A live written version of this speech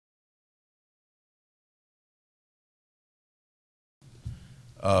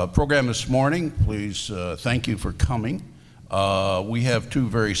Program this morning, please thank you for coming. We have two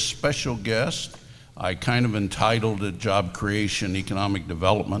very special guests. I kind of entitled it Job Creation, Economic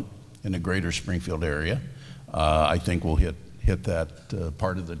Development in the Greater Springfield area. I think we'll hit that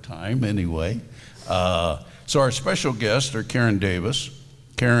part of the time anyway. So our special guests are Karen Davis.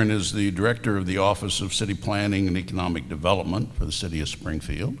 Karen is the Director of the Office of City Planning and Economic Development for the City of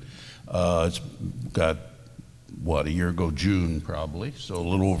Springfield. It's got, a year ago, June probably, so a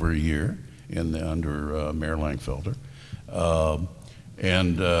little over a year under Mayor Langfelder.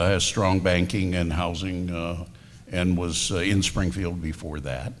 And has strong banking and housing and was in Springfield before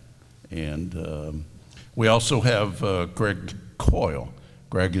that. And we also have Greg Coyle.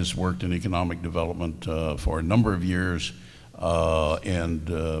 Greg has worked in economic development for a number of years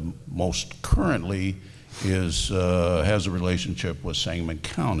and most currently has a relationship with Sangamon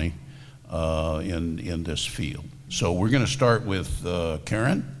County in this field. So we're going to start with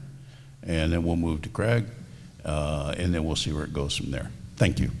Karen, and then we'll move to Greg, and then we'll see where it goes from there.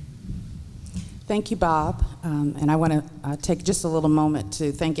 Thank you. Thank you, Bob. And I want to take just a little moment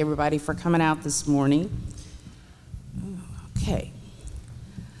to thank everybody for coming out this morning. Okay.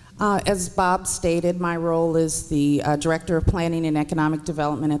 As Bob stated, my role is the Director of Planning and Economic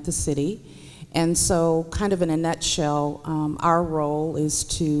Development at the city. And so, kind of in a nutshell, our role is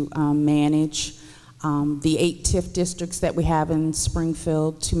to manage the 8 TIF districts that we have in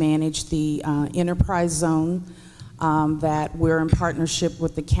Springfield, to manage the enterprise zone that we're in partnership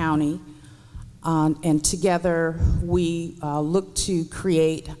with the county. And together we look to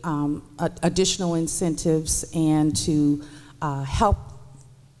create additional incentives and to help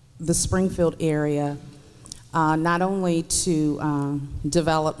the Springfield area not only to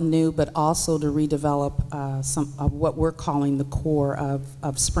develop new, but also to redevelop some of what we're calling the core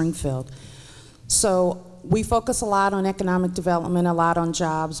of Springfield. So we focus a lot on economic development, a lot on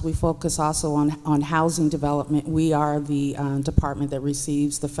jobs. We focus also on housing development. We are the department that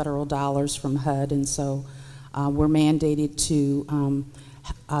receives the federal dollars from HUD, and so we're mandated to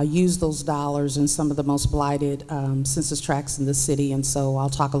use those dollars in some of the most blighted census tracts in the city, and so I'll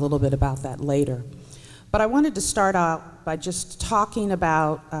talk a little bit about that later. But I wanted to start out by just talking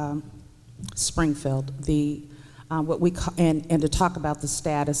about Springfield, what we call, and to talk about the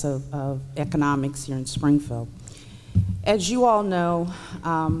status of economics here in Springfield. As you all know,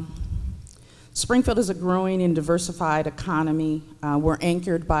 Springfield is a growing and diversified economy. We're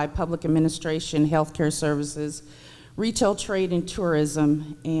anchored by public administration, healthcare services, retail, trade, and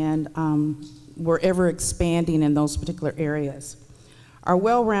tourism, and we're ever expanding in those particular areas. Our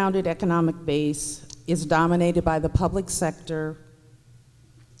well-rounded economic base is dominated by the public sector,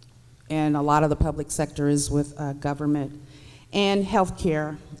 and a lot of the public sector is with government and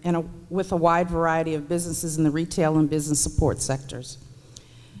healthcare, and with a wide variety of businesses in the retail and business support sectors.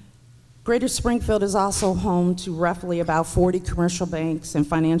 Greater Springfield is also home to roughly about 40 commercial banks and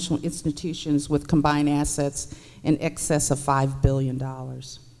financial institutions with combined assets in excess of $5 billion.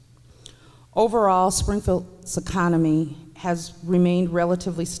 Overall, Springfield's economy has remained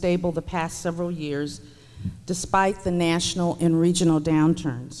relatively stable the past several years, despite the national and regional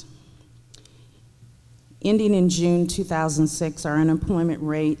downturns. Ending in June 2006, our unemployment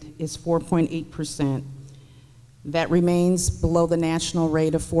rate is 4.8%. That remains below the national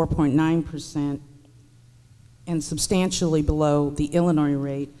rate of 4.9% and substantially below the Illinois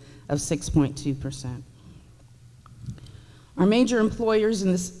rate of 6.2%. Our major employers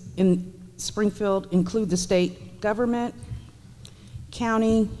in Springfield include the state government,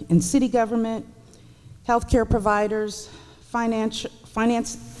 county and city government, healthcare providers, finance,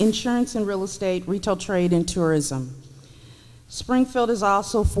 insurance and real estate, retail, trade, and tourism. Springfield is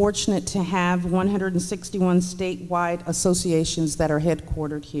also fortunate to have 161 statewide associations that are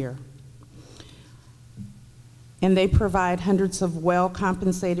headquartered here. And they provide hundreds of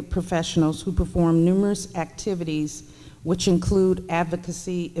well-compensated professionals who perform numerous activities which include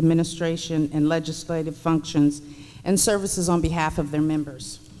advocacy, administration, and legislative functions and services on behalf of their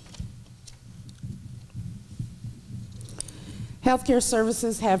members. Healthcare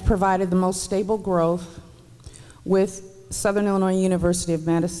services have provided the most stable growth, with Southern Illinois University of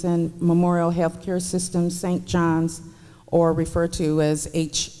Medicine, Memorial Healthcare System, St. John's, or referred to as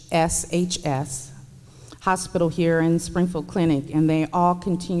HSHS, hospital here in Springfield Clinic, and they all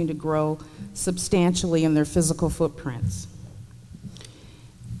continue to grow substantially in their physical footprints.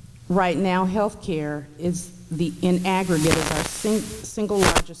 Right now, healthcare is in aggregate is our single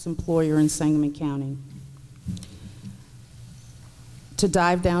largest employer in Sangamon County. To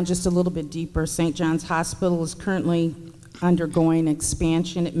dive down just a little bit deeper, St. John's Hospital is currently undergoing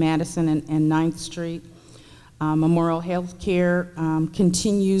expansion at Madison and 9th Street. Memorial Healthcare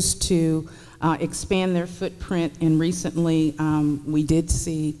continues to expand their footprint, and recently we did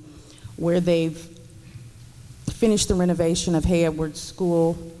see where they've finished the renovation of Hay Edwards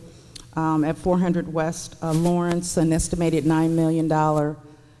School at 400 West Lawrence, an estimated $9 million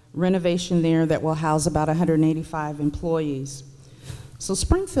renovation there that will house about 185 employees. So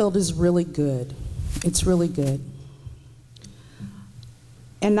Springfield is really good. It's really good.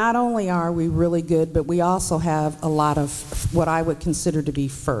 And not only are we really good, but we also have a lot of what I would consider to be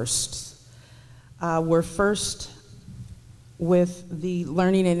firsts. We're first with the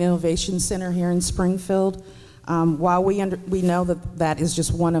Learning and Innovation Center here in Springfield. While we know that that is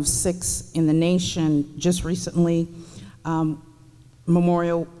just one of 6 in the nation, just recently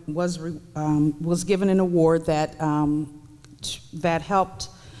Memorial was given an award that that helped.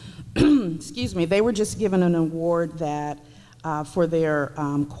 Excuse me. They were just given an award that for their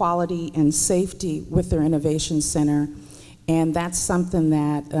quality and safety with their innovation center, and that's something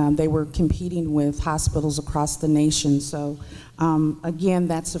that they were competing with hospitals across the nation. So again,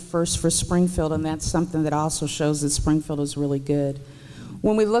 that's a first for Springfield, and that's something that also shows that Springfield is really good.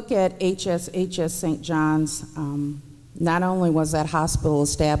 When we look at HSHS St. John's, not only was that hospital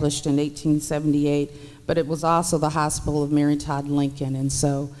established in 1878, but it was also the hospital of Mary Todd Lincoln. And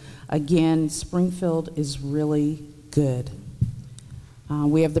so again, Springfield is really good.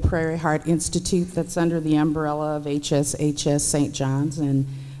 We have the Prairie Heart Institute that's under the umbrella of HSHS St. John's, and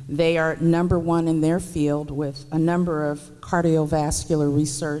they are #1 in their field with a number of cardiovascular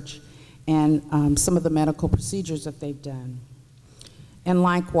research and some of the medical procedures that they've done. And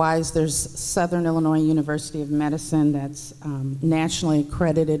likewise, there's Southern Illinois University of Medicine, that's nationally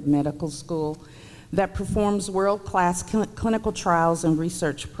accredited medical school that performs world-class clinical trials and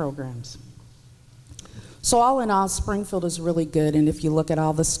research programs. So all in all, Springfield is really good, and if you look at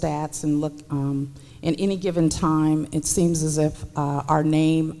all the stats and look in any given time, it seems as if our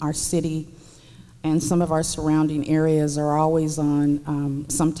name, our city, and some of our surrounding areas are always on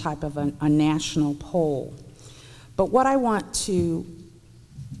some type of a national poll. But what I want to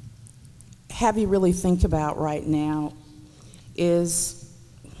have you really think about right now is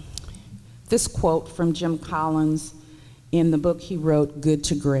this quote from Jim Collins in the book he wrote, Good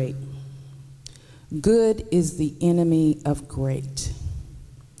to Great. Good is the enemy of great.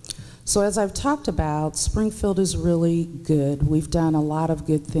 So as I've talked about, Springfield is really good. We've done a lot of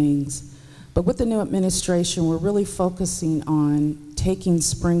good things. But with the new administration, we're really focusing on taking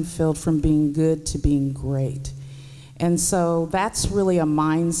Springfield from being good to being great. And so that's really a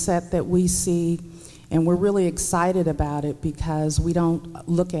mindset that we see, and we're really excited about it because we don't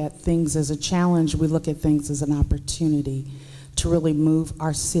look at things as a challenge, we look at things as an opportunity to really move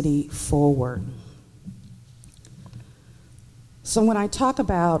our city forward. So when I talk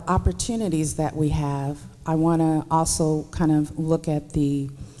about opportunities that we have, I want to also kind of look at the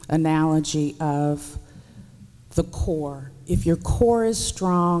analogy of the core. If your core is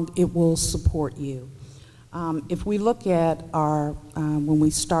strong, it will support you. If we look at our, when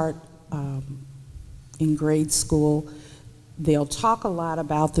we start in grade school, they'll talk a lot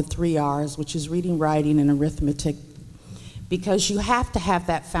about the 3 R's, which is reading, writing, and arithmetic, because you have to have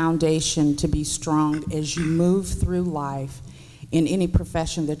that foundation to be strong as you move through life in any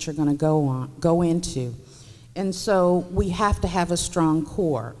profession that you're going to go into. And so we have to have a strong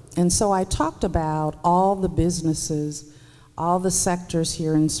core. And so I talked about all the businesses, all the sectors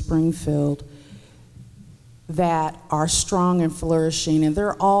here in Springfield that are strong and flourishing, and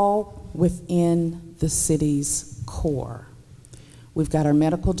they're all within the city's core. We've got our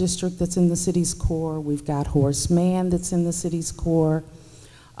medical district that's in the city's core. We've got Horace Mann that's in the city's core.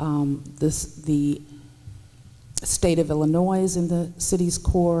 The state of Illinois is in the city's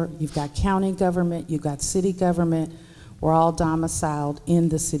core. You've got county government, you've got city government. We're all domiciled in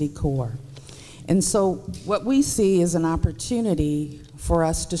the city core. And so what we see is an opportunity for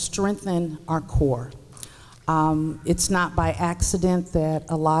us to strengthen our core. It's not by accident that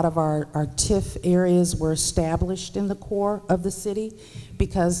a lot of our TIF areas were established in the core of the city,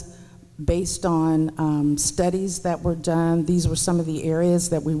 because based on studies that were done, these were some of the areas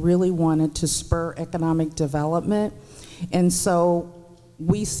that we really wanted to spur economic development. And so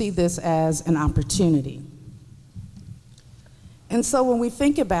we see this as an opportunity. And so when we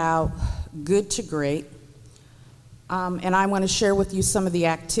think about good to great, and I want to share with you some of the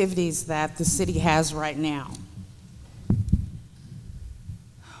activities that the city has right now.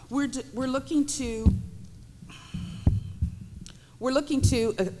 We're looking to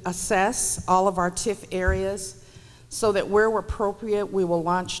assess all of our TIF areas so that where appropriate, we will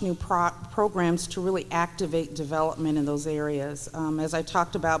launch new programs to really activate development in those areas. As I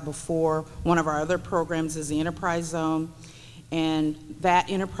talked about before, one of our other programs is the Enterprise Zone, and that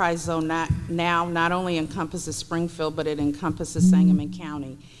Enterprise Zone not only encompasses Springfield, but it encompasses Sangamon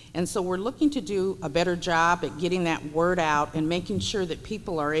County. And so we're looking to do a better job at getting that word out and making sure that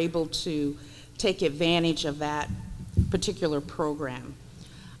people are able to take advantage of that particular program.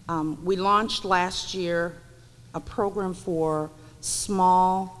 We launched last year a program for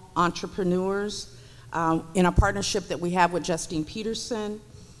small entrepreneurs in a partnership that we have with Justine Peterson.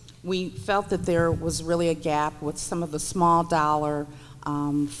 We felt that there was really a gap with some of the small dollar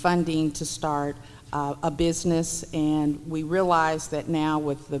funding to start a business, and we realized that now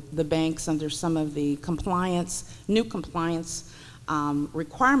with the banks under some of the new compliance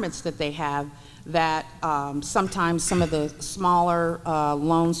requirements that they have, that sometimes some of the smaller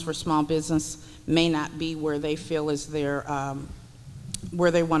loans for small business may not be where they feel is their,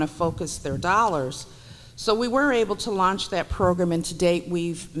 where they want to focus their dollars. So we were able to launch that program, and to date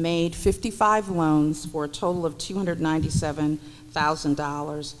we've made 55 loans for a total of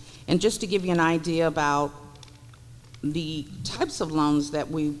 $297,000. And just to give you an idea about the types of loans that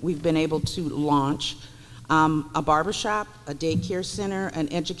we've been able to launch, a barbershop, a daycare center,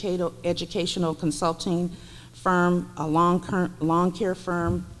 an educational consulting firm, a lawn care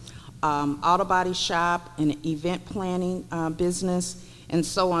firm, auto body shop, an event planning business, and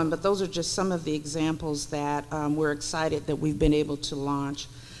so on. But those are just some of the examples that we're excited that we've been able to launch.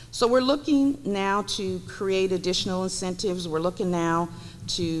 So we're looking now to create additional incentives. We're looking now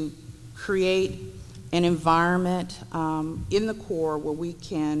to create an environment in the core where we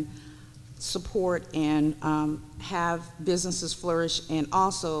can support and have businesses flourish, and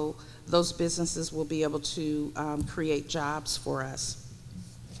also those businesses will be able to create jobs for us.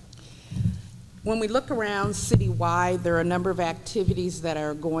 When we look around citywide, there are a number of activities that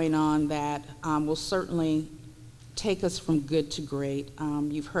are going on that will certainly take us from good to great.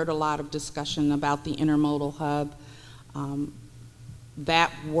 You've heard a lot of discussion about the intermodal hub.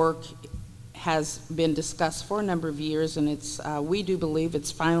 That work has been discussed for a number of years, and we do believe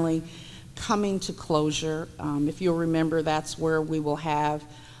it's finally coming to closure. If you'll remember, that's where we will have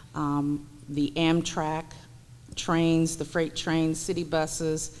the Amtrak trains, the freight trains, city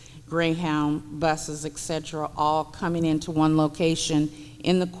buses, Greyhound buses, etc., all coming into one location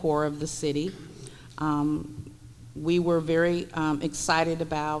in the core of the city. We were very excited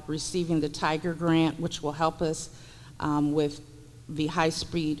about receiving the Tiger Grant, which will help us with the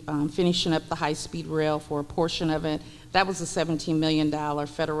high-speed, finishing up the high-speed rail for a portion of it. That was a $17 million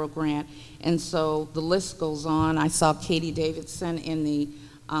federal grant, and so the list goes on. I saw Katie Davidson in the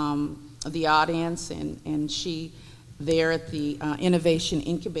audience, and she there at the Innovation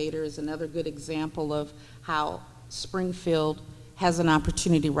Incubator is another good example of how Springfield has an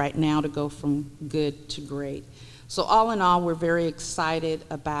opportunity right now to go from good to great. So all in all, we're very excited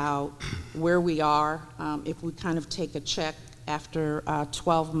about where we are if we kind of take a check after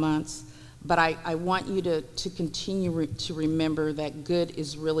 12 months. But I want you to continue to remember that good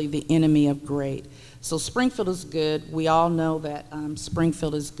is really the enemy of great. So Springfield is good. We all know that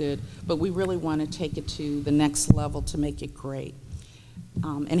Springfield is good, but we really want to take it to the next level to make it great.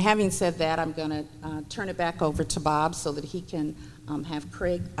 And having said that, I'm going to turn it back over to Bob so that he can have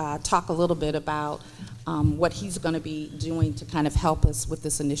Craig talk a little bit about what he's going to be doing to kind of help us with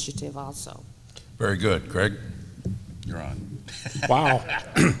this initiative also. Very good. Craig, you're on. Wow,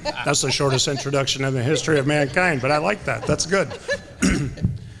 that's the shortest introduction in the history of mankind, but I like that. That's good.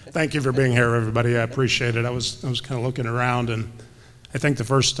 Thank you for being here, everybody. I appreciate it. I was kind of looking around, and I think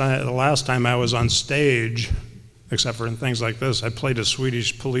the last time I was on stage, except for in things like this, I played a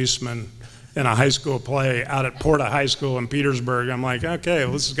Swedish policeman in a high school play out at Porta High School in Petersburg. I'm like, okay,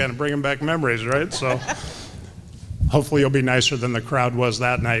 well, this is kind of bringing back memories, right? So hopefully you'll be nicer than the crowd was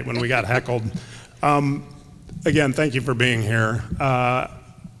that night when we got heckled. Again, thank you for being here.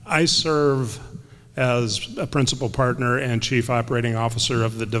 I serve as a principal partner and chief operating officer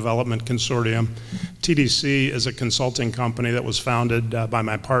of the Development Consortium. TDC is a consulting company that was founded by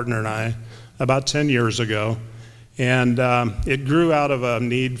my partner and I about 10 years ago. And it grew out of a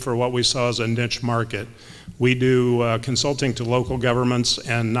need for what we saw as a niche market. We do consulting to local governments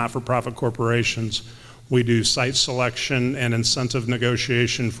and not-for-profit corporations. We do site selection and incentive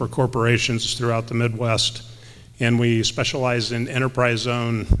negotiation for corporations throughout the Midwest. And we specialize in enterprise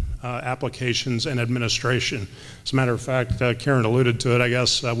zone applications and administration. As a matter of fact, Karen alluded to it, I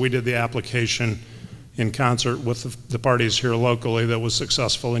guess we did the application in concert with the parties here locally that was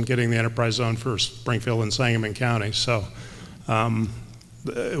successful in getting the enterprise zone for Springfield and Sangamon County. So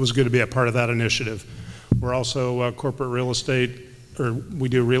it was good to be a part of that initiative. We're also corporate real estate we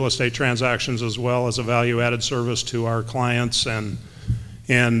do real estate transactions as well as a value-added service to our clients, and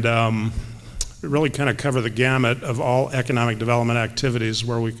really kind of cover the gamut of all economic development activities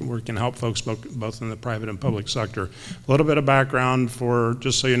where we can help folks both in the private and public sector. A little bit of background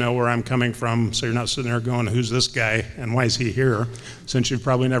just so you know where I'm coming from, so you're not sitting there going, who's this guy and why is he here, since you've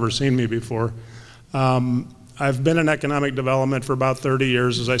probably never seen me before. I've been in economic development for about 30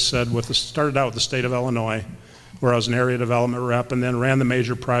 years, as I said, started out with the state of Illinois, where I was an area development rep, and then ran the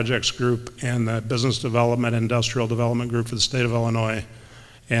major projects group and the business development, industrial development group for the state of Illinois.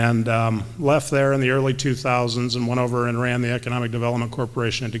 And left there in the early 2000s and went over and ran the Economic Development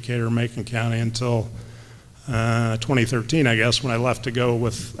Corporation in Decatur and Macon County until 2013, I guess, when I left to go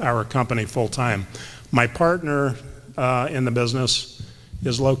with our company full time. My partner in the business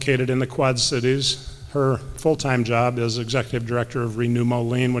is located in the Quad Cities. Her full-time job is Executive Director of Renew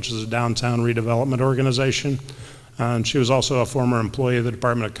Moline, which is a downtown redevelopment organization. And she was also a former employee of the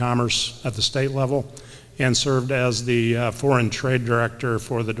Department of Commerce at the state level, and served as the Foreign Trade Director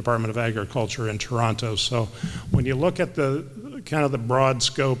for the Department of Agriculture in Toronto. So when you look at the kind of the broad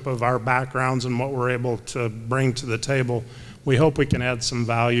scope of our backgrounds and what we're able to bring to the table, we hope we can add some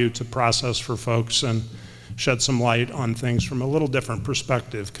value to process for folks and shed some light on things from a little different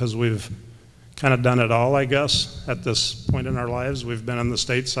perspective, because we've kind of done it all, I guess, at this point in our lives. We've been on the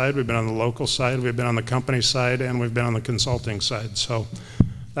state side, we've been on the local side, we've been on the company side, and we've been on the consulting side. So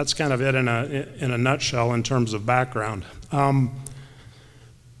that's kind of it in a nutshell in terms of background.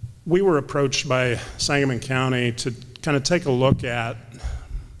 We were approached by Sangamon County to kind of take a look at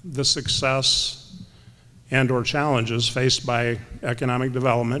the success and or challenges faced by economic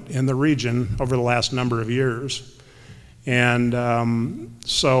development in the region over the last number of years. And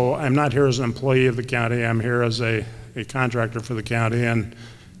so I'm not here as an employee of the county, I'm here as a contractor for the county, and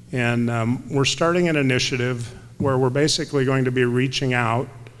we're starting an initiative where we're basically going to be reaching out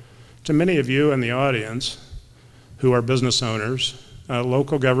to many of you in the audience who are business owners,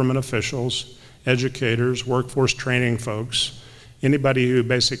 local government officials, educators, workforce training folks, anybody who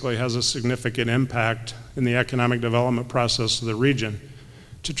basically has a significant impact in the economic development process of the region,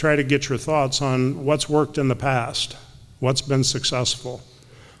 to try to get your thoughts on what's worked in the past, what's been successful,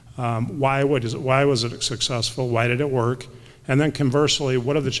 why was it successful, why did it work, and then conversely,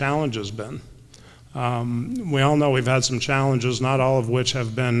 what have the challenges been? We all know we've had some challenges, not all of which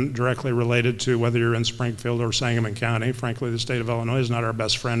have been directly related to whether you're in Springfield or Sangamon County. Frankly, the state of Illinois is not our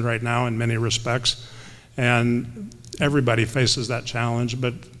best friend right now in many respects, and everybody faces that challenge,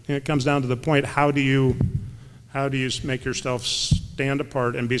 but it comes down to the point, how do you make yourself stand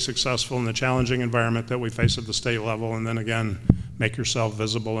apart and be successful in the challenging environment that we face at the state level, and then again, make yourself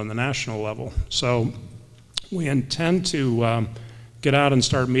visible in the national level. So we intend to get out and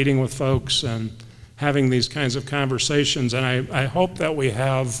start meeting with folks and having these kinds of conversations, and I hope that we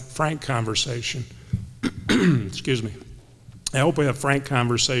have frank conversation. Excuse me. I hope we have frank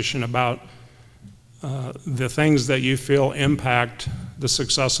conversation about the things that you feel impact the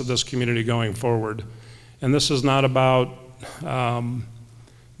success of this community going forward. And this is not about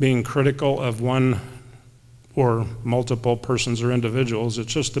being critical of one or multiple persons or individuals.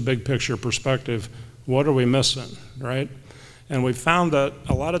 It's just a big picture perspective. What are we missing, right? And we found that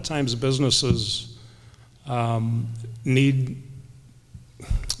a lot of times businesses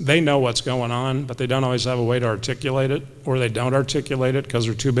they know what's going on, but they don't always have a way to articulate it, or they don't articulate it because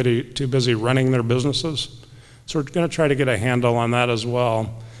they're too busy running their businesses. So we're going to try to get a handle on that as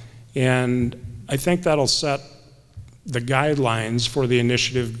well. And I think that'll set the guidelines for the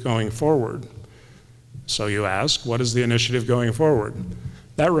initiative going forward. So you ask, what is the initiative going forward?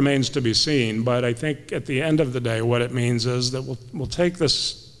 That remains to be seen, but I think at the end of the day, what it means is that we'll take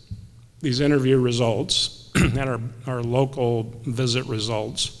these interview results and our local visit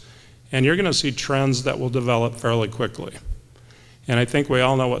results, and you're going to see trends that will develop fairly quickly. And I think we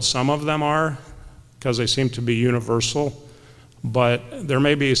all know what some of them are, because they seem to be universal, but there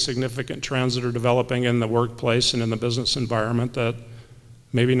may be significant trends that are developing in the workplace and in the business environment that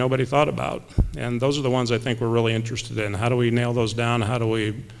maybe nobody thought about. And those are the ones I think we're really interested in. How do we nail those down? How do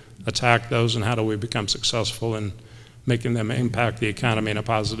we attack those? And how do we become successful in making them impact the economy in a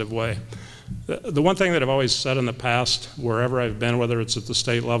positive way? The one thing that I've always said in the past, wherever I've been, whether it's at the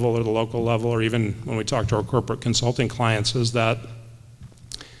state level or the local level, or even when we talk to our corporate consulting clients, is that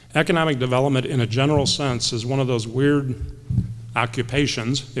economic development in a general sense is one of those weird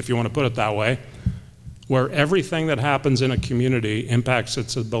occupations, if you want to put it that way, where everything that happens in a community impacts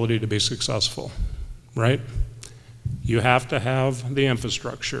its ability to be successful, right? You have to have the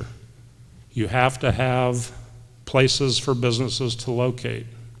infrastructure. You have to have places for businesses to locate.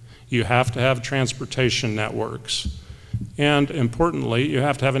 You have to have transportation networks. And importantly, you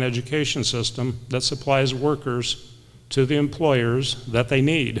have to have an education system that supplies workers to the employers that they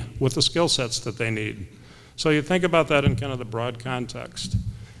need with the skill sets that they need. So you think about that in kind of the broad context.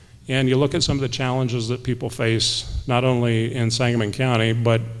 And you look at some of the challenges that people face, not only in Sangamon County,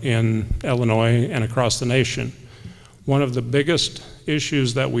 but in Illinois and across the nation. One of the biggest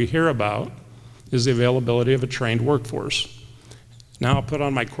issues that we hear about is the availability of a trained workforce. Now I'll put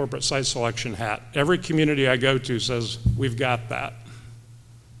on my corporate site selection hat. Every community I go to says, we've got that.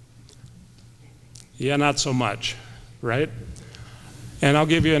 Yeah, not so much, right? And I'll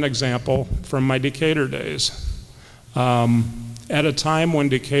give you an example from my Decatur days. At a time when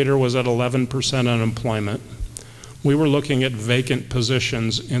Decatur was at 11% unemployment, we were looking at vacant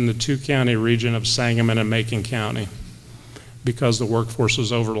positions in the two-county region of Sangamon and Macon County because the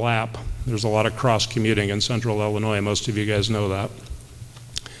workforces overlap. There's a lot of cross-commuting in central Illinois. Most of you guys know that.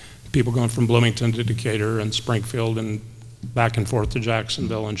 People going from Bloomington to Decatur and Springfield and back and forth to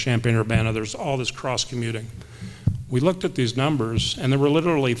Jacksonville and Champaign-Urbana. There's all this cross-commuting. We looked at these numbers, and there were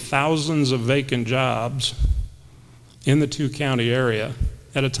literally thousands of vacant jobs in the two-county area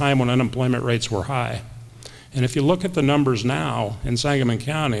at a time when unemployment rates were high. And if you look at the numbers now in Sangamon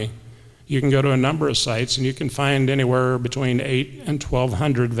County, you can go to a number of sites and you can find anywhere between 800 and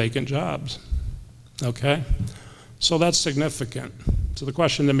 1,200 vacant jobs, okay? So that's significant. So the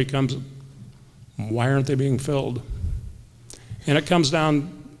question then becomes, why aren't they being filled? And it comes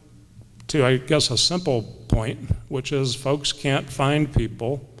down to, I guess, a simple point, which is folks can't find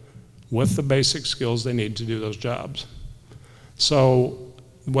people with the basic skills they need to do those jobs. So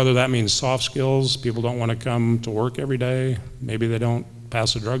whether that means soft skills, people don't want to come to work every day, maybe they don't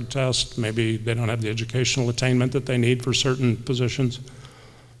pass a drug test, maybe they don't have the educational attainment that they need for certain positions.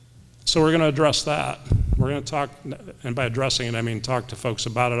 So we're going to address that. We're going to talk, and by addressing it, I mean talk to folks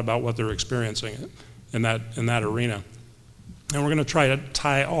about it, about what they're experiencing in that arena. And we're going to try to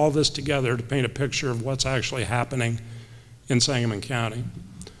tie all this together to paint a picture of what's actually happening in Sangamon County.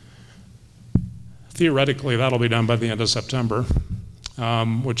 Theoretically, that'll be done by the end of September,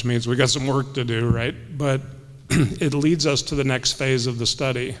 which means we got some work to do, right? But it leads us to the next phase of the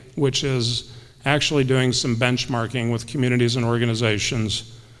study, which is actually doing some benchmarking with communities and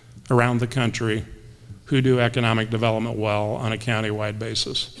organizations around the country who do economic development well on a county-wide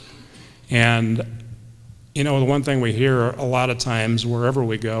basis. And you know, the one thing we hear a lot of times wherever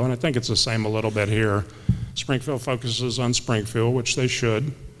we go, and I think it's the same a little bit here, Springfield focuses on Springfield, which they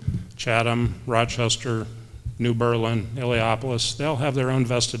should. Chatham, Rochester, New Berlin, Illiopolis, they all have their own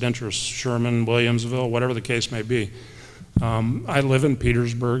vested interests, Sherman, Williamsville, whatever the case may be. I live in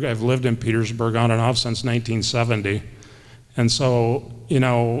Petersburg. I've lived in Petersburg on and off since 1970. And so, you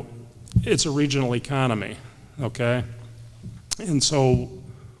know, it's a regional economy, okay? And so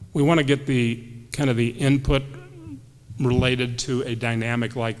we want to get the kind of the input related to a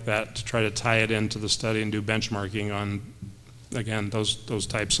dynamic like that to try to tie it into the study and do benchmarking on, again, those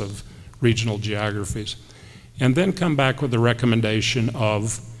types of regional geographies. And then come back with the recommendation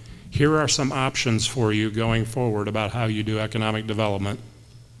of, here are some options for you going forward about how you do economic development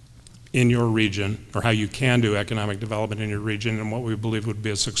in your region, or how you can do economic development in your region, and what we believe would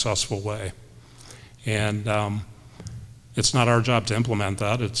be a successful way. And it's not our job to implement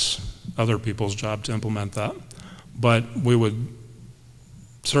that, it's other people's job to implement that. But we would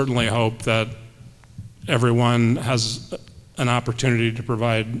certainly hope that everyone has an opportunity to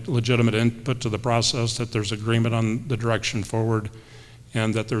provide legitimate input to the process, that there's agreement on the direction forward,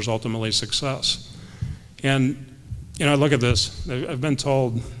 and that there's ultimately success. And, you know, I look at this, I've been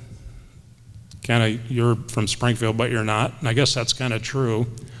told, kind of, you're from Springfield, but you're not, and I guess that's kind of true.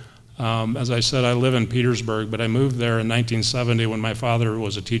 As I said, I live in Petersburg, but I moved there in 1970 when my father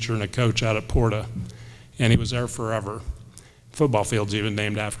was a teacher and a coach out at Porta, and he was there forever. Football field's even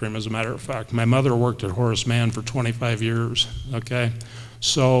named after him, as a matter of fact. My mother worked at Horace Mann for 25 years, okay?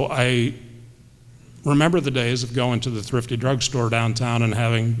 So I remember the days of going to the thrifty drugstore downtown and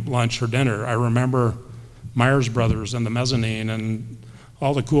having lunch or dinner. I remember Myers Brothers and the mezzanine and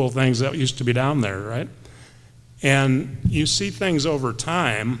all the cool things that used to be down there, right? And you see things over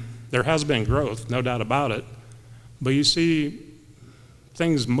time. There has been growth, no doubt about it, but you see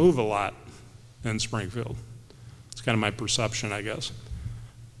things move a lot in Springfield. It's kind of my perception, I guess.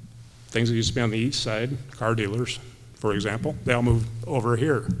 Things that used to be on the east side, car dealers, for example, they all move over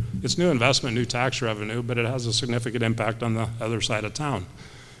here. It's new investment, new tax revenue, but it has a significant impact on the other side of town.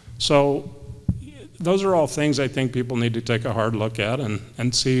 So those are all things I think people need to take a hard look at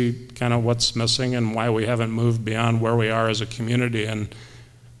and see kind of what's missing and why we haven't moved beyond where we are as a community. And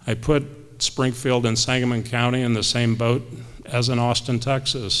I put Springfield and Sangamon County in the same boat as in Austin,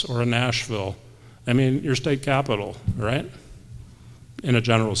 Texas, or in Nashville, I mean, your state capital, right? In a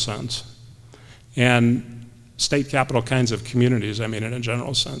general sense. And state capital kinds of communities, I mean, in a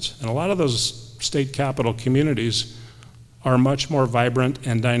general sense. And a lot of those state capital communities are much more vibrant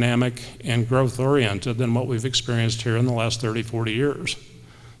and dynamic and growth-oriented than what we've experienced here in the last 30, 40 years.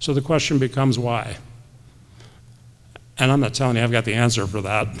 So the question becomes why? And I'm not telling you I've got the answer for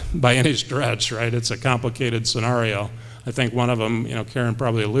that by any stretch, right? It's a complicated scenario. I think one of them, Karen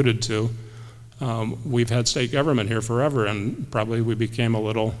probably alluded to, we've had state government here forever, and probably we became a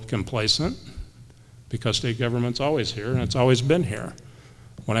little complacent because state government's always here, and it's always been here.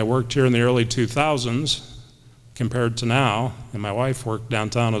 When I worked here in the early 2000s, compared to now, and my wife worked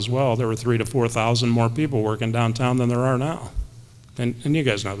downtown as well, there were 3,000 to 4,000 more people working downtown than there are now. And you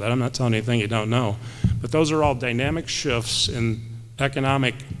guys know that. I'm not telling you anything you don't know. But those are all dynamic shifts in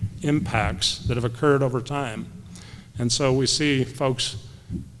economic impacts that have occurred over time. And so we see folks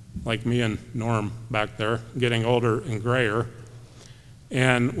like me and Norm back there getting older and grayer.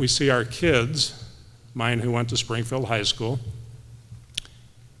 And we see our kids, mine who went to Springfield High School,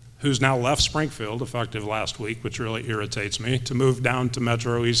 who's now left Springfield, effective last week, which really irritates me, to move down to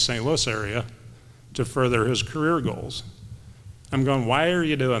Metro East St. Louis area to further his career goals. I'm going, why are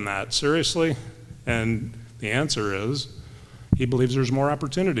you doing that? Seriously? And the answer is, he believes there's more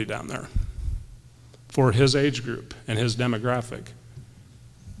opportunity down there for his age group and his demographic.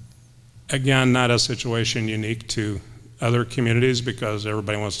 Again, not a situation unique to other communities because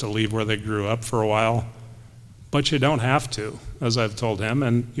everybody wants to leave where they grew up for a while. But you don't have to, as I've told him,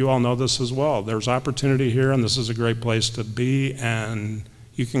 and you all know this as well. There's opportunity here, and this is a great place to be, and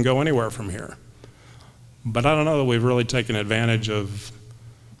you can go anywhere from here. But I don't know that we've really taken advantage of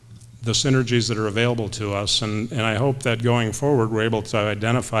the synergies that are available to us, and I hope that going forward we're able to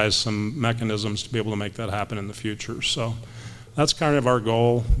identify some mechanisms to be able to make that happen in the future. So that's kind of our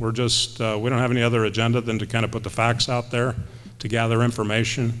goal. We're just, we don't have any other agenda than to kind of put the facts out there, to gather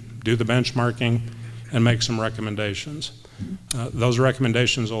information, do the benchmarking, and make some recommendations. Those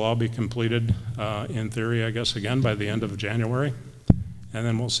recommendations will all be completed, in theory, I guess, again, by the end of January, and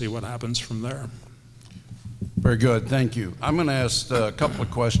then we'll see what happens from there. Very good, thank you. I'm going to ask a couple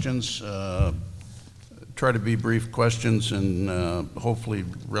of questions, try to be brief questions and hopefully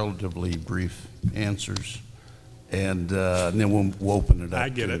relatively brief answers. And then we'll open it up. I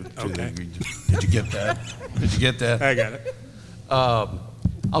get it, okay. Did you get that? Did you get that? I got it.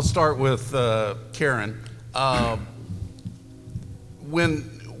 I'll start with Karen. When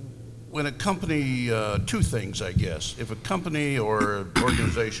a company, two things, I guess. If a company or an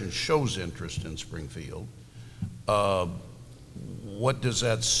organization shows interest in Springfield, what does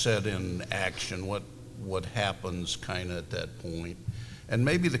that set in action? What happens kind of at that point? And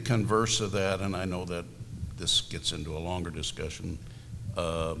maybe the converse of that, and I know that this gets into a longer discussion,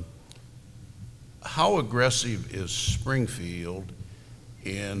 how aggressive is Springfield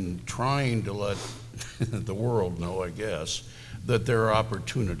in trying to let the world know, I guess, that there are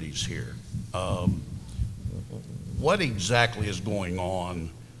opportunities here? What exactly is going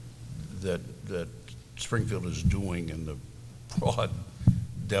on that Springfield is doing in the broad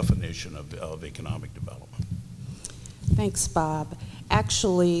definition of economic development? Thanks, Bob.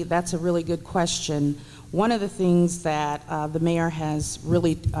 Actually, that's a really good question. One of the things that the mayor has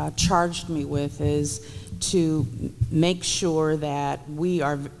really charged me with is to make sure that we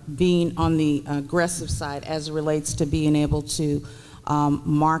are being on the aggressive side as it relates to being able to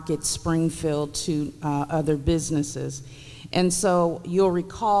market Springfield to other businesses. And so you'll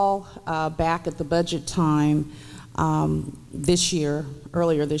recall back at the budget time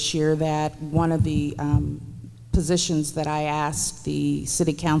earlier this year, that one of the positions that I asked the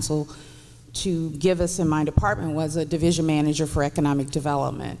city council to give us in my department was a division manager for economic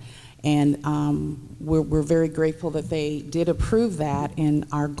development. And we're very grateful that they did approve that, and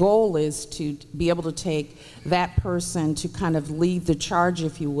our goal is to be able to take that person to kind of lead the charge,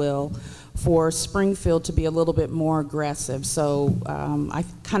 if you will, for Springfield to be a little bit more aggressive. So I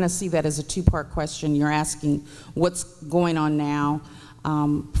kind of see that as a two-part question. You're asking what's going on now.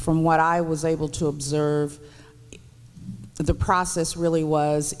 From what I was able to observe, the process really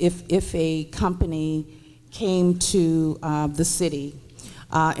was if a company came to the city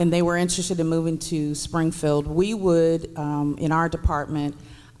and they were interested in moving to Springfield, we would, in our department,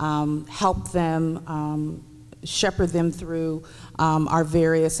 help them, shepherd them through our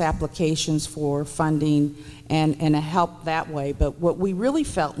various applications for funding and help that way. But what we really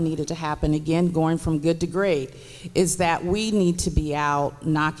felt needed to happen, again, going from good to great, is that we need to be out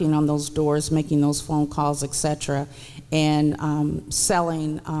knocking on those doors, making those phone calls, etc., and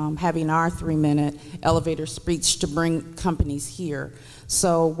selling, having our 3-minute elevator speech to bring companies here.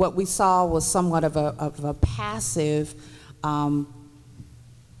 So what we saw was somewhat of a passive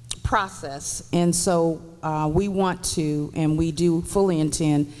process, and so we want to, and we do fully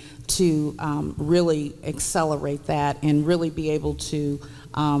intend to really accelerate that and really be able to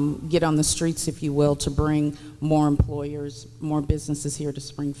get on the streets, if you will, to bring more employers, more businesses here to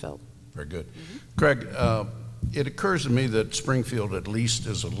Springfield. Very good. Craig, it occurs to me that Springfield at least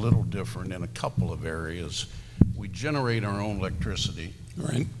is a little different in a couple of areas. We generate our own electricity,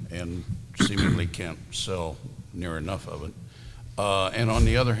 Right. and seemingly can't sell near enough of it. And on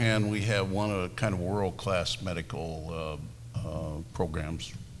the other hand, we have one of the kind of world-class medical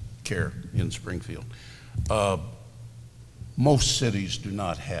programs, care in Springfield. Most cities do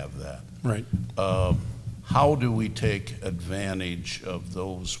not have that. Right. How do we take advantage of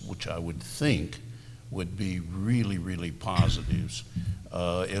those, which I would think would be really, really positives,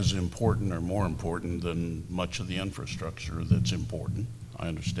 as important or more important than much of the infrastructure that's important? I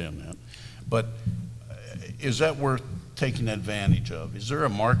understand that. But is that worth taking advantage of? Is there a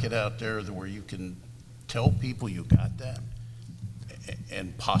market out there where you can tell people you got that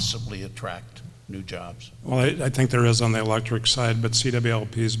and possibly attract new jobs? Well, I think there is on the electric side, but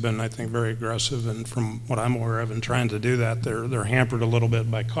CWLP's been, I think, very aggressive, and from what I'm aware of in trying to do that, they're hampered a little bit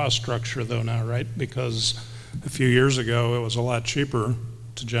by cost structure though now, right? Because a few years ago, it was a lot cheaper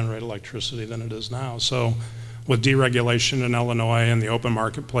to generate electricity than it is now. So with deregulation in Illinois and the open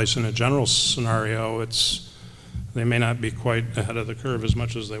marketplace in a general scenario, they may not be quite ahead of the curve as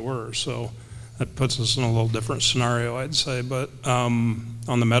much as they were. So that puts us in a little different scenario, I'd say. But on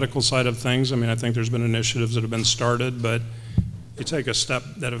the medical side of things, I mean, I think there's been initiatives that have been started, but you take a step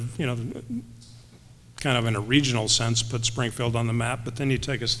that have, kind of in a regional sense, put Springfield on the map, but then you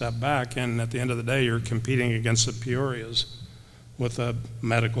take a step back, and at the end of the day, you're competing against the Peorias with a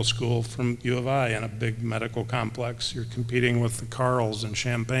medical school from U of I and a big medical complex. You're competing with the Carls in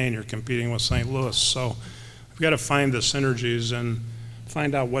Champaign. You're competing with St. Louis. So we've got to find the synergies and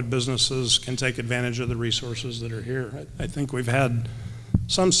find out what businesses can take advantage of the resources that are here. I think we've had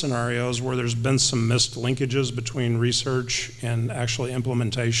some scenarios where there's been some missed linkages between research and actually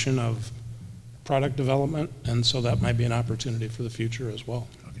implementation of product development, and so that might be an opportunity for the future as well.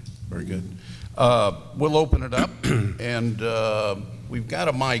 Okay, very good. We'll open it up, and we've got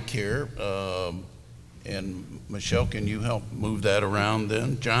a mic here, and Michelle, can you help move that around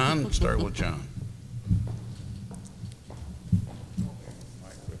then? John, start with John.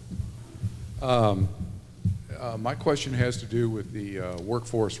 My question has to do with the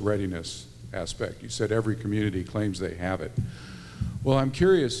workforce readiness aspect. You said every community claims they have it. Well, I'm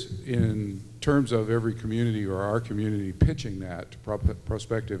curious, in terms of every community or our community pitching that to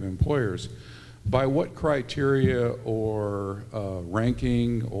prospective employers, by what criteria or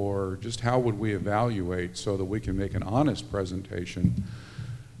ranking, or just how would we evaluate so that we can make an honest presentation,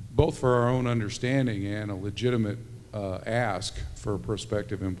 both for our own understanding and a legitimate ask for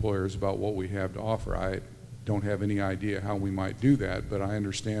prospective employers about what we have to offer? I don't have any idea how we might do that, but I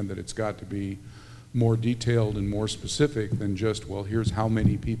understand that it's got to be more detailed and more specific than just, well, here's how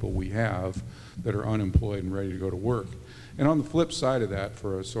many people we have that are unemployed and ready to go to work. And on the flip side of that,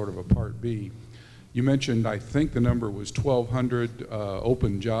 for a sort of a part B, you mentioned, I think the number was 1,200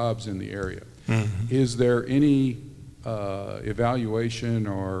 open jobs in the area. Mm-hmm. Is there any evaluation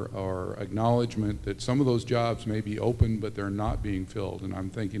or acknowledgement that some of those jobs may be open but they're not being filled? And I'm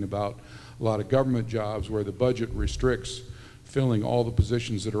thinking about a lot of government jobs where the budget restricts filling all the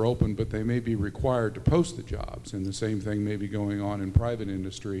positions that are open, but they may be required to post the jobs. And the same thing may be going on in private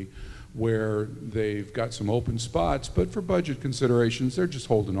industry where they've got some open spots, but for budget considerations, they're just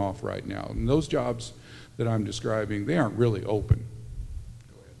holding off right now. And those jobs that I'm describing, they aren't really open.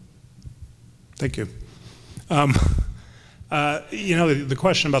 Go ahead. Thank you. The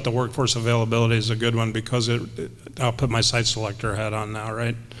question about the workforce availability is a good one because I'll put my site selector hat on now,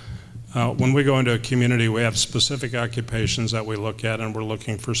 right? When we go into a community, we have specific occupations that we look at, and we're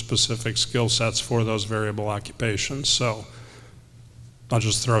looking for specific skill sets for those variable occupations. So I'll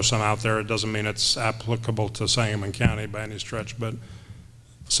just throw some out there. It doesn't mean it's applicable to Sangamon County by any stretch, but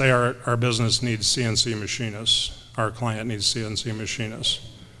say our business needs CNC machinists. Our client needs CNC machinists.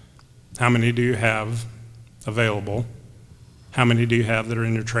 How many do you have available? How many do you have that are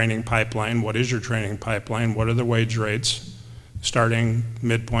in your training pipeline? What is your training pipeline? What are the wage rates? Starting,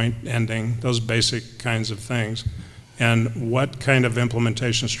 midpoint, ending, those basic kinds of things. And what kind of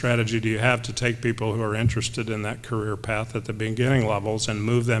implementation strategy do you have to take people who are interested in that career path at the beginning levels and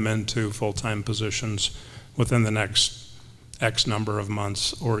move them into full-time positions within the next X number of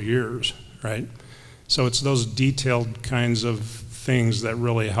months or years, right? So it's those detailed kinds of things that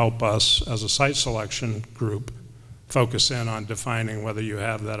really help us as a site selection group focus in on defining whether you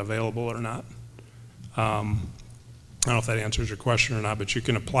have that available or not. I don't know if that answers your question or not, but you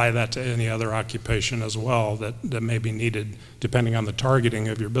can apply that to any other occupation as well that may be needed depending on the targeting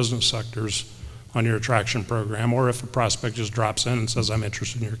of your business sectors on your attraction program, or if a prospect just drops in and says, I'm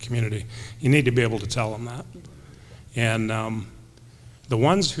interested in your community. You need to be able to tell them that. And the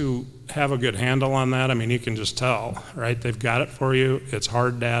ones who have a good handle on that, I mean, you can just tell, right? They've got it for you, it's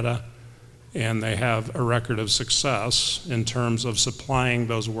hard data, and they have a record of success in terms of supplying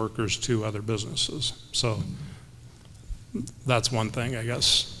those workers to other businesses. So that's one thing, I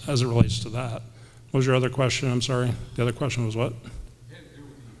guess, as it relates to that. What was your other question? I'm sorry. The other question was what?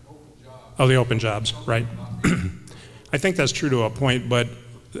 Oh, the open jobs, right. I think that's true to a point, but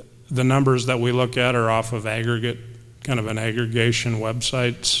the numbers that we look at are off of aggregate, kind of an aggregation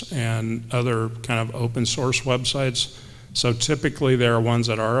websites and other kind of open source websites. So typically there are ones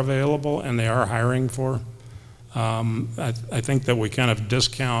that are available and they are hiring for. I think that we kind of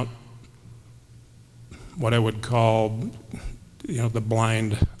discount what I would call, the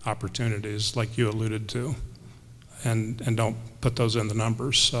blind opportunities like you alluded to, and don't put those in the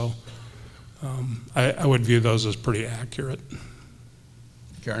numbers. So I would view those as pretty accurate.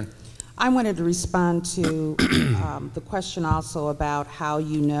 Karen? I wanted to respond to the question also about how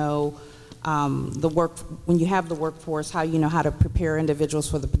you know when you have the workforce, how you know how to prepare individuals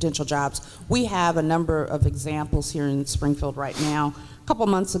for the potential jobs. We have a number of examples here in Springfield right now. A couple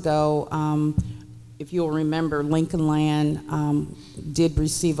months ago, if you'll remember, Lincoln Land did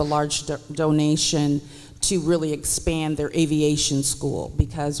receive a large donation to really expand their aviation school,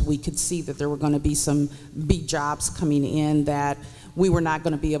 because we could see that there were going to be some big jobs coming in that we were not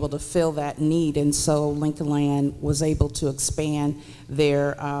going to be able to fill that need, and so Lincoln Land was able to expand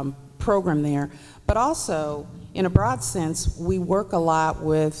their program there. But also, in a broad sense, we work a lot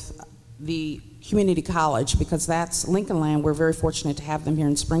with the community college, because that's Lincoln Land. We're very fortunate to have them here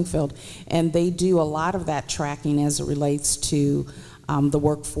in Springfield, and they do a lot of that tracking as it relates to the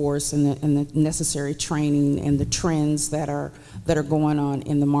workforce and the necessary training and the trends that are going on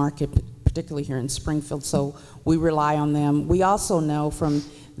in the market, particularly here in Springfield. So we rely on them. We also know from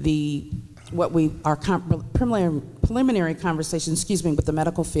our preliminary conversations, with the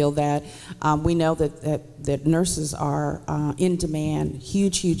medical field, that we know that nurses are in demand,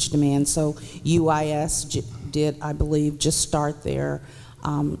 huge demand. So UIS did, I believe, just start their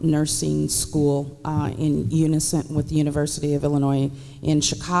nursing school in unison with the University of Illinois in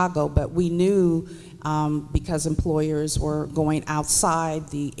Chicago, but we knew because employers were going outside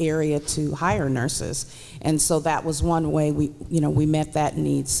the area to hire nurses, and so that was one way we met that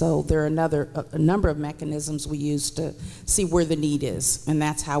need. So there are a number of mechanisms we use to see where the need is, and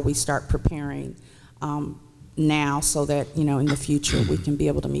that's how we start preparing now, so that in the future we can be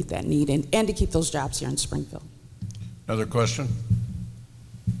able to meet that need and to keep those jobs here in Springfield. Another question?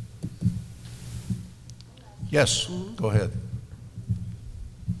 Yes, go ahead.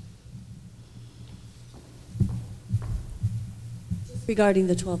 Regarding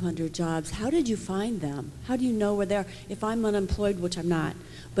the 1,200 jobs, how did you find them? How do you know where they are? If I'm unemployed, which I'm not,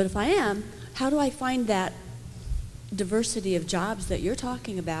 but if I am, how do I find that diversity of jobs that you're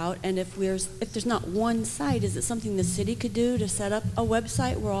talking about? And if there's not one site, is it something the city could do to set up a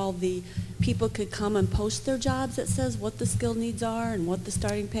website where all the people could come and post their jobs that says what the skill needs are and what the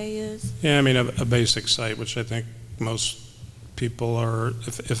starting pay is? Yeah, I mean, a basic site, which I think most people are,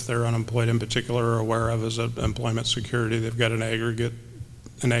 if they're unemployed in particular, are aware of, is employment security. They've got an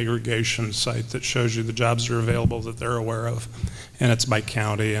aggregation site that shows you the jobs that are available that they're aware of, and it's by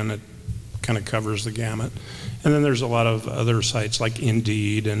county, and it kind of covers the gamut. And then there's a lot of other sites like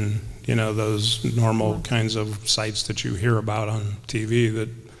Indeed and those normal kinds of sites that you hear about on TV, that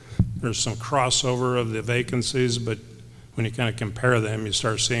there's some crossover of the vacancies, but when you kind of compare them, you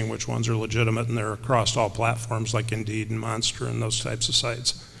start seeing which ones are legitimate, and they're across all platforms like Indeed and Monster and those types of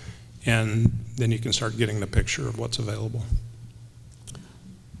sites. And then you can start getting the picture of what's available.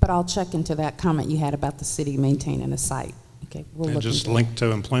 But I'll check into that comment you had about the city maintaining a site. Okay, we'll and look just into link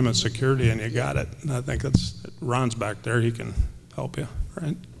to employment security and you got it. And I think Ron's back there, he can help you,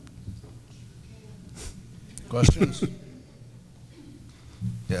 right? Questions?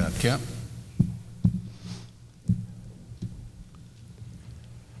 Yeah, Kemp?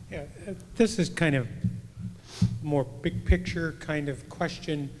 Yeah, this is kind of more big picture kind of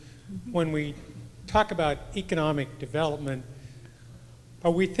question. When we talk about economic development,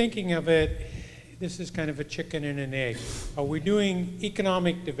 are we thinking of it, this is kind of a chicken and an egg. Are we doing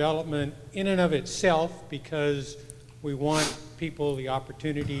economic development in and of itself because we want people the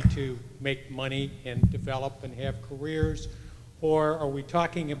opportunity to make money and develop and have careers? Or are we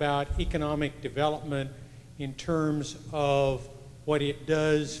talking about economic development in terms of what it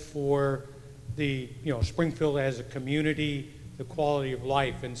does for the, Springfield as a community, the quality of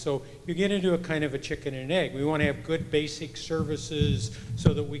life? And so you get into a kind of a chicken and egg. We want to have good basic services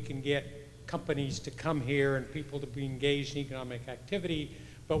so that we can get companies to come here and people to be engaged in economic activity,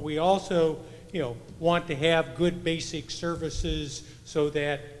 but we also want to have good basic services so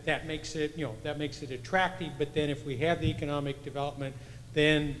that makes it, that makes it attractive. But then if we have the economic development,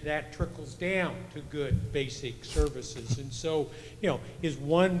 then that trickles down to good basic services. And so, is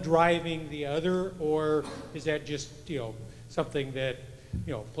one driving the other, or is that just, something that,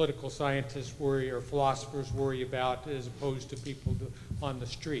 political scientists worry or philosophers worry about as opposed to people on the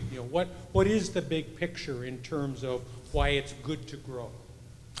street? What is the big picture in terms of why it's good to grow?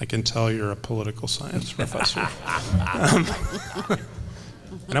 I can tell you're a political science professor.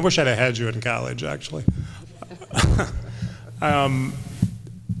 And I wish I'd have had you in college, actually.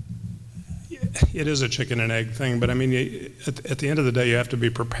 It is a chicken and egg thing, but I mean, at the end of the day, you have to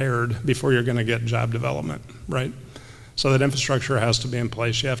be prepared before you're going to get job development, right? So that infrastructure has to be in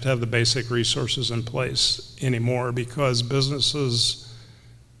place. You have to have the basic resources in place anymore, because businesses,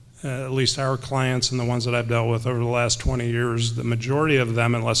 at least our clients and the ones that I've dealt with over the last 20 years, the majority of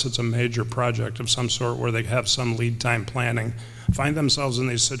them, unless it's a major project of some sort where they have some lead time planning, find themselves in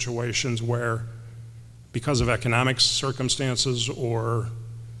these situations where, because of economic circumstances or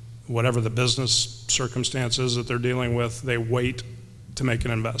whatever the business circumstances that they're dealing with, they wait to make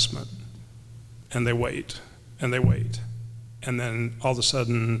an investment. And they wait, and they wait. And then all of a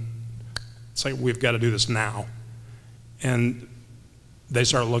sudden, it's like, we've got to do this now. And they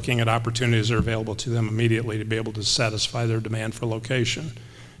start looking at opportunities that are available to them immediately to be able to satisfy their demand for location.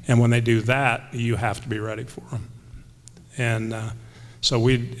 And when they do that, you have to be ready for them. And so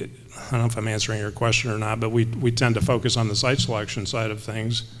I don't know if I'm answering your question or not, but we tend to focus on the site selection side of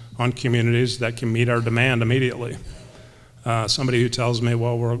things, on communities that can meet our demand immediately. Somebody who tells me,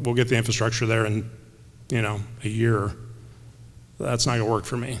 well, we'll get the infrastructure there in, a year, that's not gonna work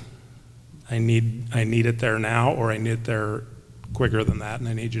for me. I need it there now, or I need it there quicker than that, and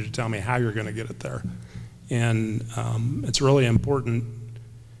I need you to tell me how you're gonna get it there. And it's really important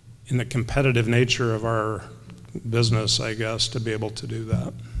in the competitive nature of our business, I guess, to be able to do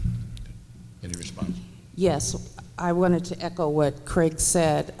that. Any response? Yes, I wanted to echo what Craig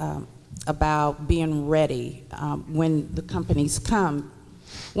said about being ready when the companies come.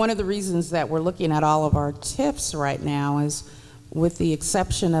 One of the reasons that we're looking at all of our TIFs right now is, with the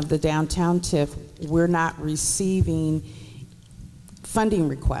exception of the downtown TIF, we're not receiving funding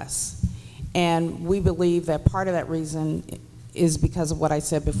requests. And we believe that part of that reason is because of what I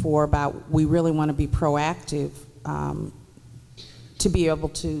said before about we really want to be proactive to be able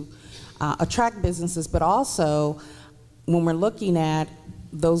to attract businesses, but also when we're looking at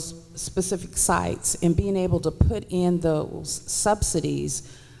those specific sites and being able to put in those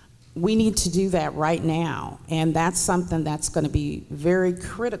subsidies, we need to do that right now. And that's something that's going to be very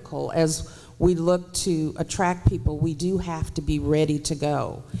critical as we look to attract people. We do have to be ready to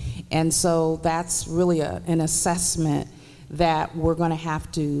go. And so that's really an assessment that we're going to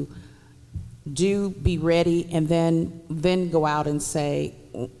have to be ready, and then go out and say,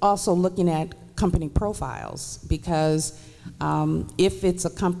 also looking at company profiles, because if it's a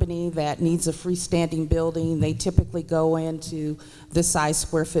company that needs a freestanding building, they typically go into the size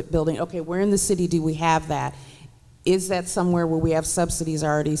square foot building. Okay, where in the city do we have that? Is that somewhere where we have subsidies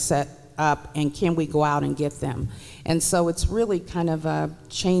already set up, and can we go out and get them? And so it's really kind of a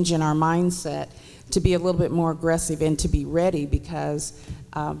change in our mindset to be a little bit more aggressive and to be ready, because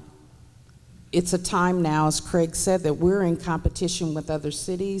it's a time now, as Craig said, that we're in competition with other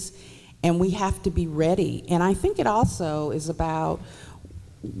cities, and we have to be ready. And I think it also is about,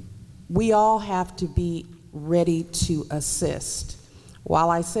 we all have to be ready to assist.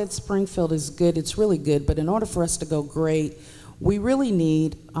 While I said Springfield is good, it's really good, but in order for us to go great, we really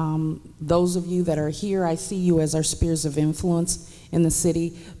need those of you that are here. I see you as our spheres of influence in the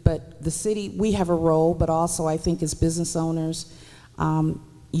city, but the city, we have a role, but also I think as business owners,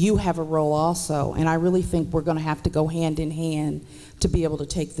 you have a role also, and I really think we're going to have to go hand in hand to be able to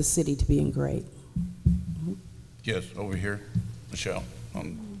take the city to being great. Mm-hmm. Yes, over here, Michelle,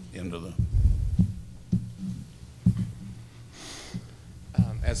 on the end of the.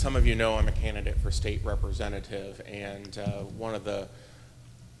 As some of you know, I'm a candidate for state representative, and one of the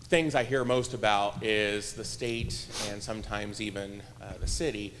things I hear most about is the state, and sometimes even the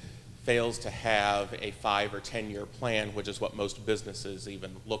city, fails to have a 5 or 10 year plan, which is what most businesses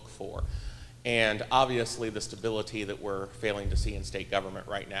even look for. And obviously the stability that we're failing to see in state government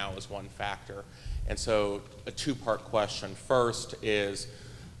right now is one factor. And so a two-part question. First is,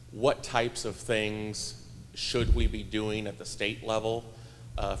 what types of things should we be doing at the state level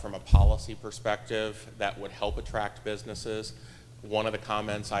from a policy perspective that would help attract businesses? One of the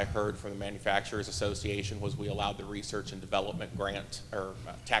comments I heard from the Manufacturers Association was we allowed the research and development grant or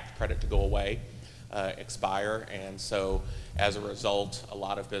tax credit to go away, expire, and so as a result, a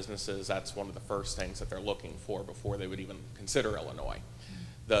lot of businesses, that's one of the first things that they're looking for before they would even consider Illinois.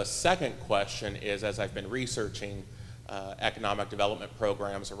 The second question is, as I've been researching economic development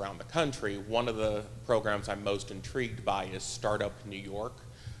programs around the country, one of the programs I'm most intrigued by is Startup New York,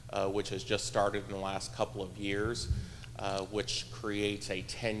 which has just started in the last couple of years, which creates a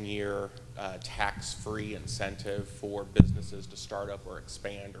 10-year tax-free incentive for businesses to start up or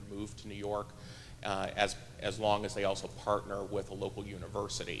expand or move to New York, as long as they also partner with a local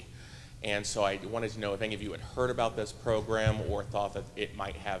university. And so I wanted to know if any of you had heard about this program or thought that it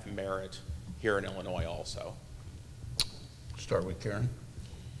might have merit here in Illinois also. Start with Karen.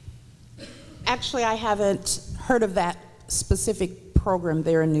 Actually, I haven't heard of that specific program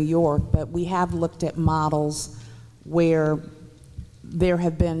there in New York, but we have looked at models where there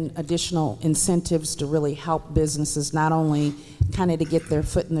have been additional incentives to really help businesses, not only kind of to get their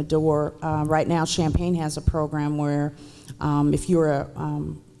foot in the door. Right now, Champaign has a program where if you're a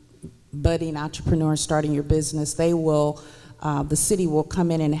budding entrepreneur starting your business, they will, the city will come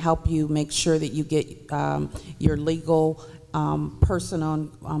in and help you make sure that you get your legal person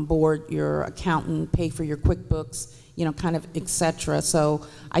on board, your accountant, pay for your QuickBooks, you know, kind of et cetera. So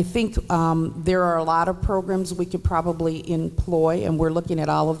I think there are a lot of programs we could probably employ, and we're looking at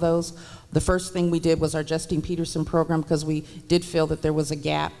all of those. The first thing we did was our Justine Peterson program, because we did feel that there was a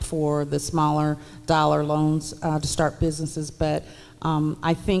gap for the smaller dollar loans to start businesses. But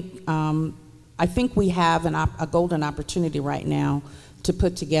I think we have a golden opportunity right now to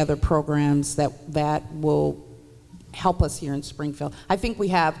put together programs that will help us here in Springfield. I think we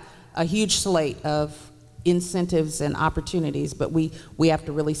have a huge slate of incentives and opportunities, but we have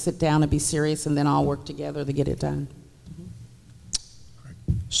to really sit down and be serious and then all work together to get it done.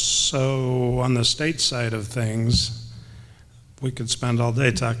 So on the state side of things, we could spend all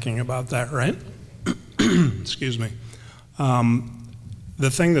day talking about that, right? Excuse me. The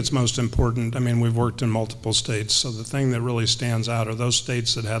thing that's most important, I mean, we've worked in multiple states, so the thing that really stands out are those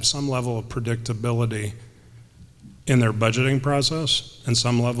states that have some level of predictability in their budgeting process, and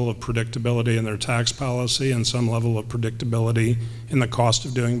some level of predictability in their tax policy, and some level of predictability in the cost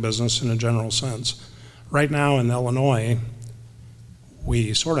of doing business in a general sense. Right now in Illinois,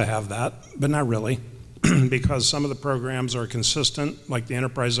 we sort of have that, but not really, because some of the programs are consistent, like the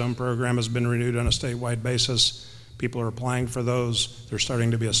Enterprise Zone program has been renewed on a statewide basis. People are applying for those. They're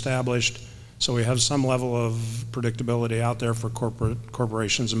starting to be established. So we have some level of predictability out there for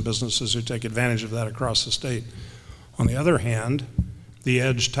corporations and businesses who take advantage of that across the state. On the other hand, the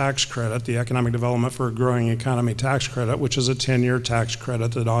EDGE tax credit, the Economic Development for a Growing Economy tax credit, which is a 10-year tax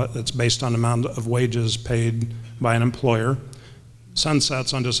credit that's based on the amount of wages paid by an employer,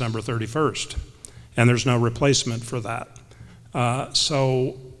 sunsets on December 31st, and there's no replacement for that.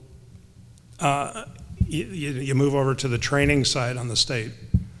 You move over to the training side on the state.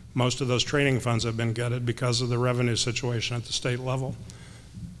 Most of those training funds have been gutted because of the revenue situation at the state level.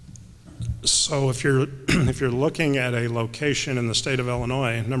 So if you're looking at a location in the state of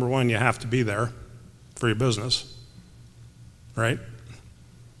Illinois, number one, you have to be there for your business, right?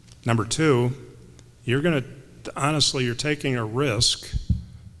 Number two, honestly, you're taking a risk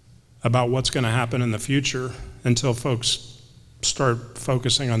about what's going to happen in the future until folks start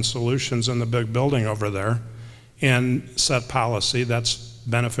focusing on solutions in the big building over there and set policy that's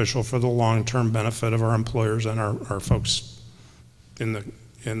beneficial for the long-term benefit of our employers and our folks in the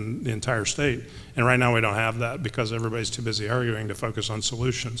entire state. And right now we don't have that because everybody's too busy arguing to focus on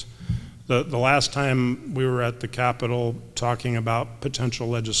solutions. The last time we were at the Capitol talking about potential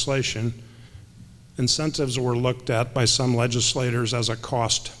legislation, incentives were looked at by some legislators as a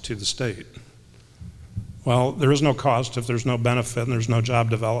cost to the state. Well, there is no cost if there's no benefit and there's no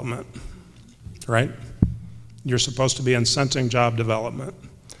job development, right? You're supposed to be incenting job development.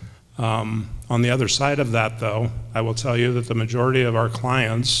 On the other side of that, though, I will tell you that the majority of our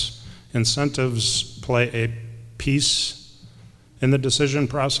clients, incentives play a piece in the decision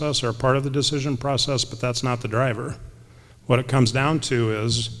process or a part of the decision process, but that's not the driver. What it comes down to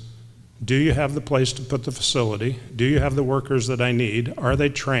is, do you have the place to put the facility? Do you have the workers that I need? Are they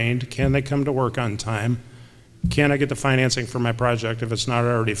trained? Can they come to work on time? Can I get the financing for my project if it's not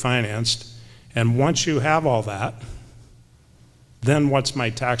already financed? And once you have all that, then what's my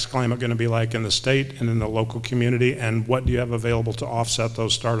tax climate going to be like in the state and in the local community, and what do you have available to offset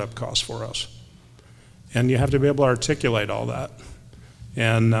those startup costs for us? And you have to be able to articulate all that.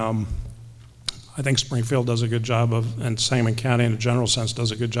 And I think Springfield does a good job of, and Sangamon County in a general sense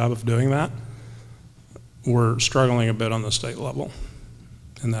does a good job of doing that. We're struggling a bit on the state level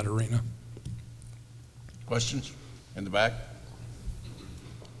in that arena. Questions? In the back?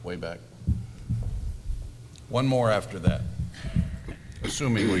 Way back. One more after that,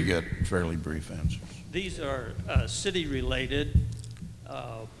 assuming we get fairly brief answers. These are city-related.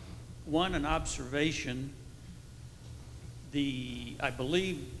 One, an observation. I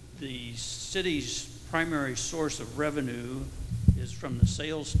believe the city's primary source of revenue is from the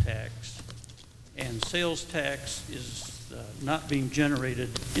sales tax, and sales tax is not being generated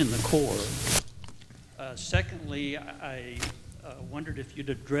in the core. Secondly, I wondered if you'd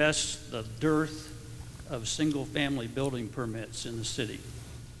address the dearth of single-family building permits in the city.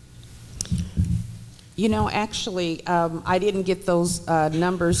 You know, actually, I didn't get those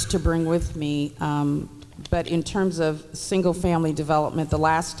numbers to bring with me, but in terms of single-family development, the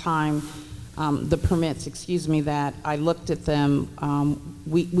last time the permits, that I looked at them,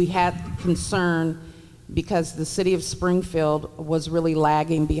 we had concern because the city of Springfield was really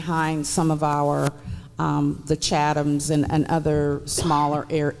lagging behind some of our the Chathams and other smaller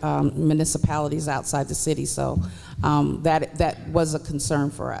municipalities outside the city. So that was a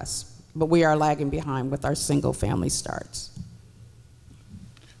concern for us. But we are lagging behind with our single family starts.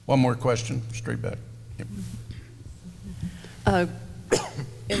 One more question, straight back. Yep.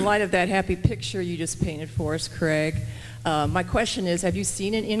 In light of that happy picture you just painted for us, Craig, my question is, have you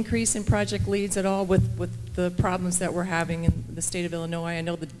seen an increase in project leads at all with the problems that we're having in the state of Illinois? I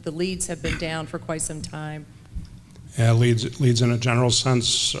know that the leads have been down for quite some time. Yeah, leads in a general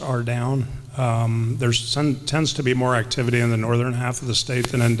sense are down. Tends to be more activity in the northern half of the state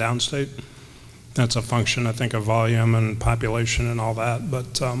than in downstate. That's a function, I think, of volume and population and all that.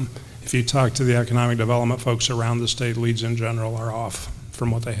 But if you talk to the economic development folks around the state, leads in general are off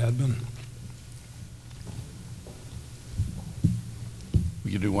from what they had been.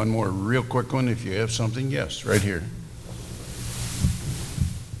 We could do one more real quick one if you have something. Yes, right here.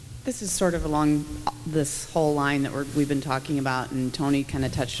 This is sort of along this whole line that we've been talking about, and Tony kind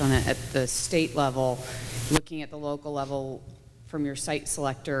of touched on it at the state level, looking at the local level from your site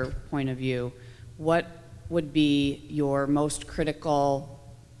selector point of view. What would be your most critical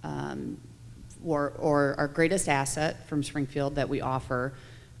or our greatest asset from Springfield that we offer,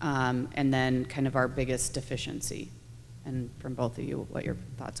 and then kind of our biggest deficiency? And from both of you, what your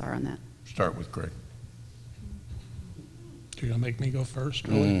thoughts are on that. Start with Craig. You're gonna make me go first,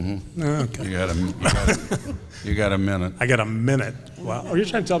 really? Mm-hmm. Okay. You got a minute. I got a minute. Wow. Oh, you're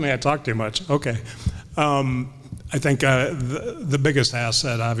trying to tell me I talk too much. Okay. I think the biggest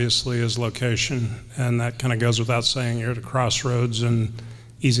asset, obviously, is location, and that kind of goes without saying. You're at a crossroads, and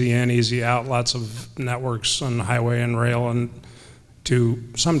easy in, easy out, lots of networks on highway and rail, and to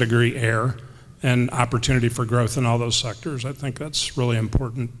some degree air, and opportunity for growth in all those sectors. I think that's really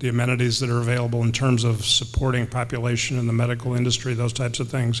important. The amenities that are available in terms of supporting population in the medical industry, those types of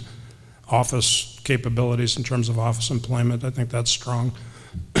things. Office capabilities in terms of office employment, I think that's strong.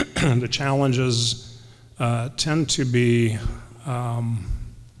 The challenges tend to be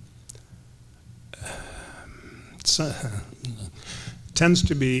tends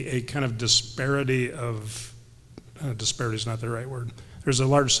to be a kind of disparity of, disparity is not the right word. There's a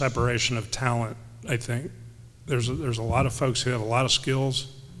large separation of talent, I think. There's a lot of folks who have a lot of skills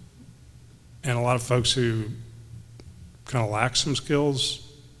and a lot of folks who kind of lack some skills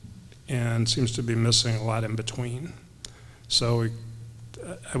and seems to be missing a lot in between. So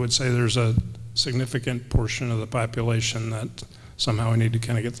I would say there's a significant portion of the population that somehow we need to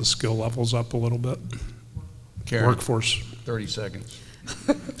kind of get the skill levels up a little bit. Karen, workforce. 30 seconds.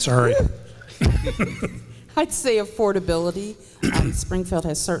 Sorry. I'd say affordability. Springfield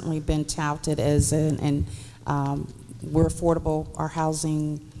has certainly been touted as we're affordable. Our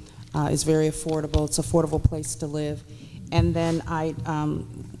housing is very affordable. It's an affordable place to live. And then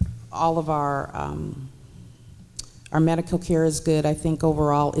all of our medical care is good. I think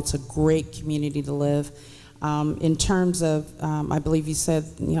overall it's a great community to live. In terms of, I believe you said,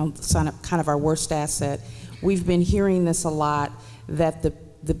 kind of our worst asset. We've been hearing this a lot, that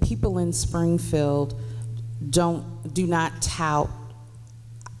the people in Springfield do not tout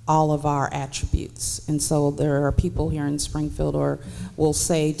all of our attributes. And so there are people here in Springfield or will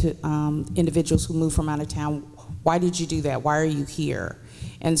say to individuals who move from out of town, why did you do that? Why are you here?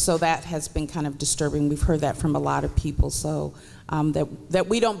 And so that has been kind of disturbing. We've heard that from a lot of people, so that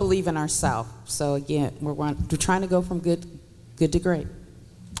we don't believe in ourselves. So again, we're trying to go from good good to great.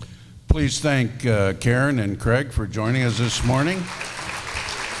 Please thank Karen and Craig for joining us this morning.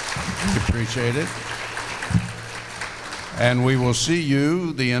 We appreciate it. And we will see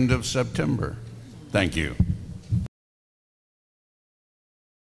you the end of September. Thank you.